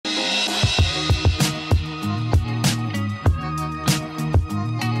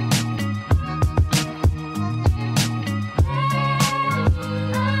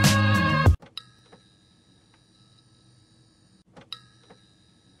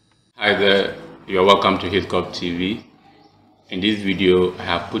Hi there, you're welcome to HitCop TV. In this video, I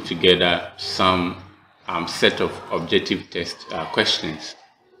have put together some set of objective test questions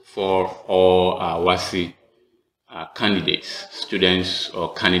for all WASSCE candidates, students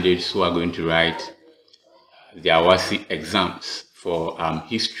or candidates who are going to write their WASSCE exams for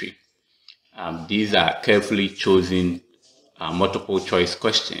history. These are carefully chosen multiple choice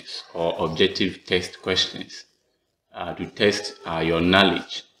questions or objective test questions to test your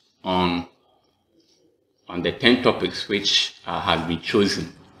knowledge on the 10 topics which have been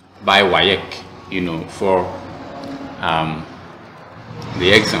chosen by WAEC, for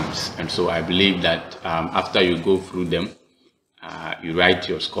the exams. And so I believe that after you go through them, you write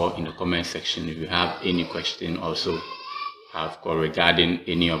your score in the comment section. If you have any question also, of course, regarding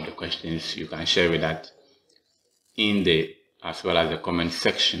any of the questions, you can share with that in the as well as the comment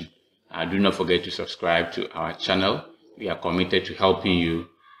section. Do not forget to subscribe to our channel. We are committed to helping you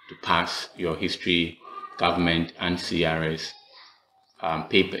to pass your history, government and CRS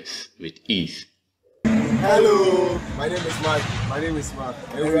papers with ease. Hello, my name is Mark,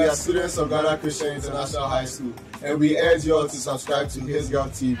 and we are students of Ghana Christian International High School, and we urge you all to subscribe to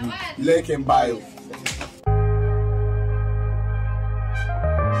HitCop TV, link in bio.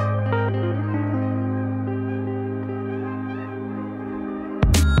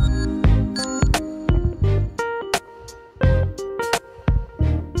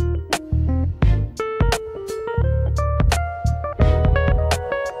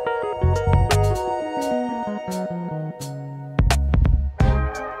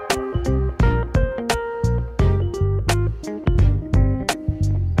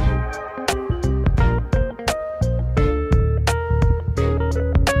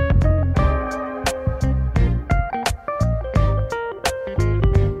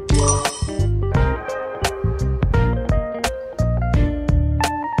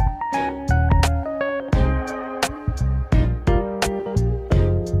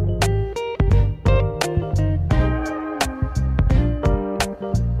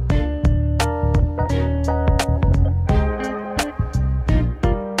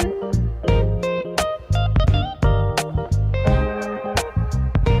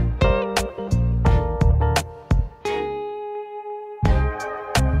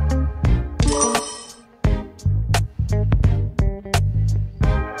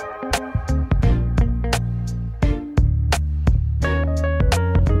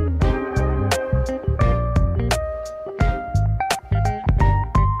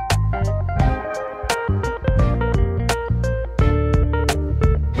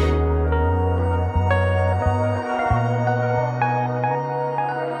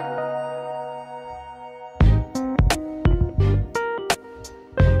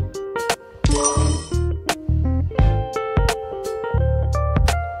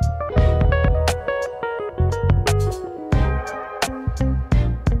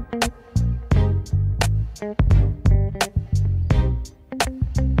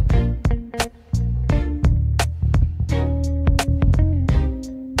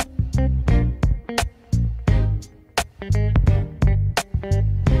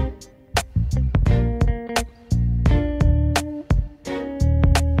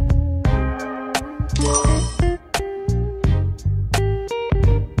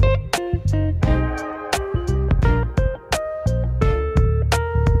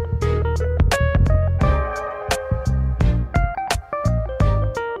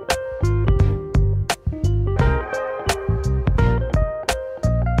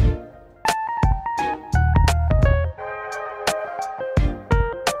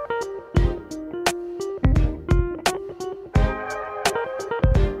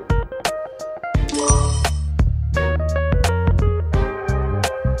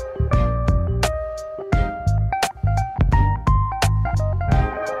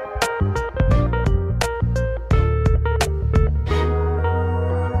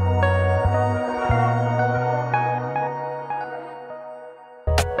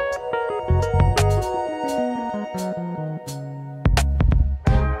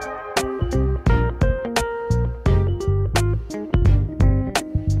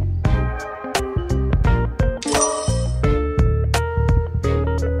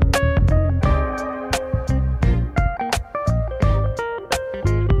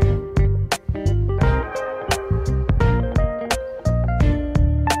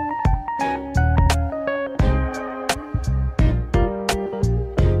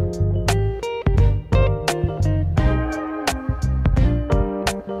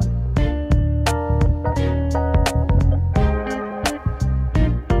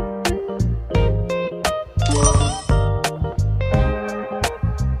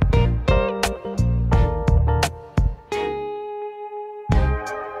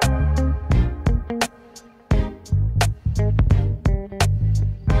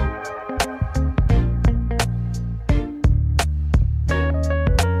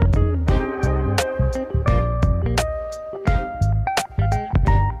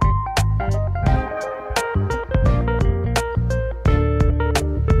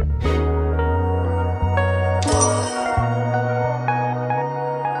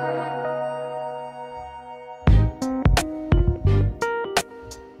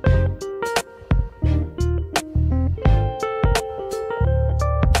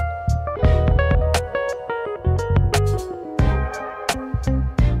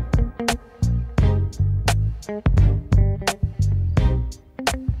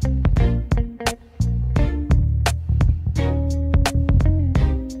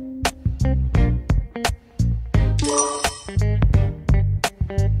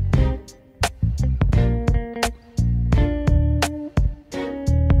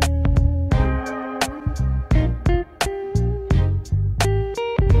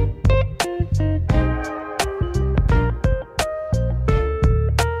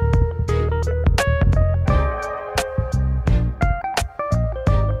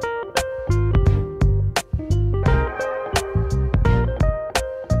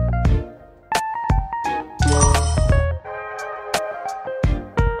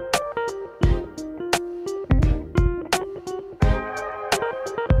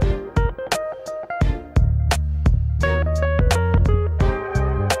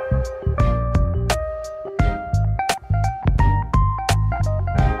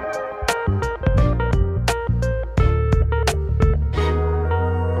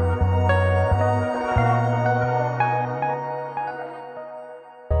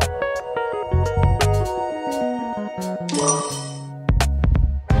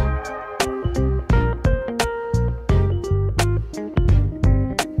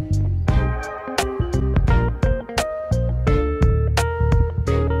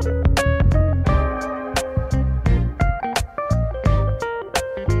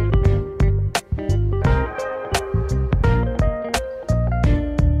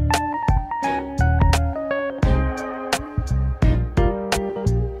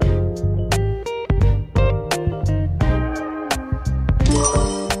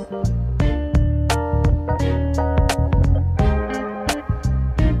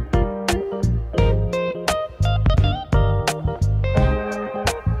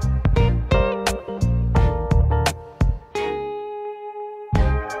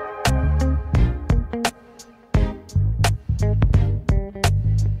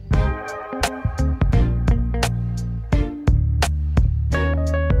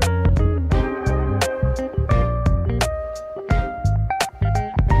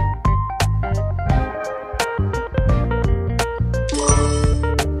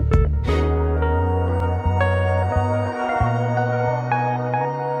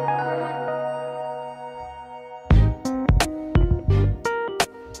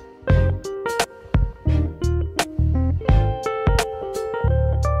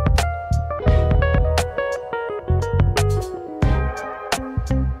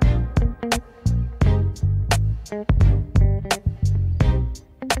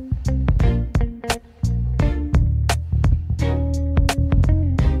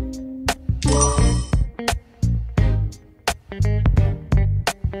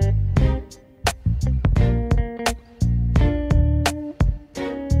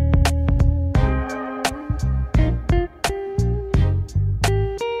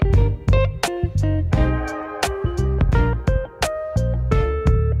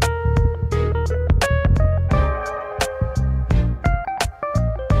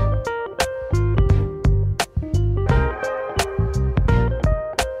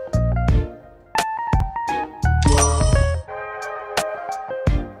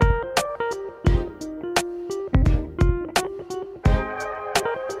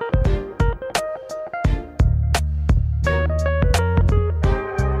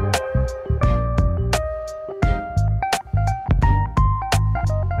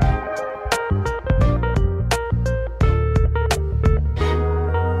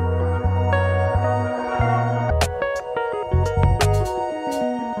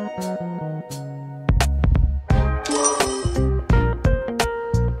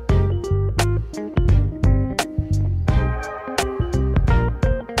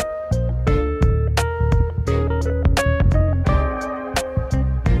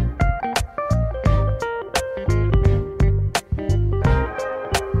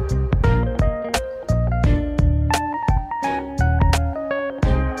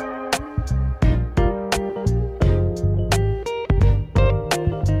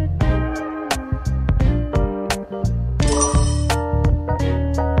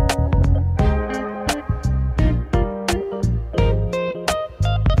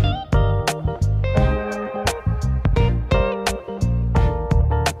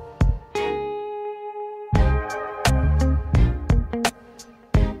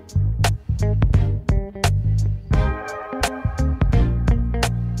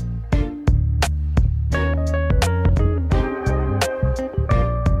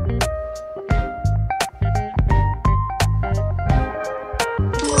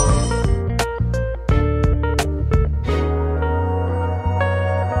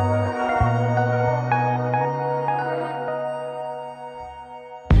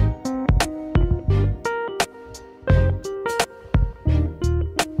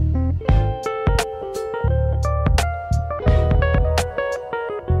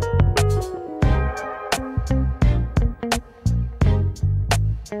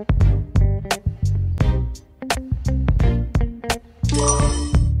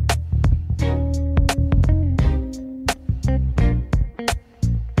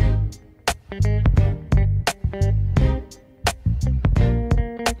 you.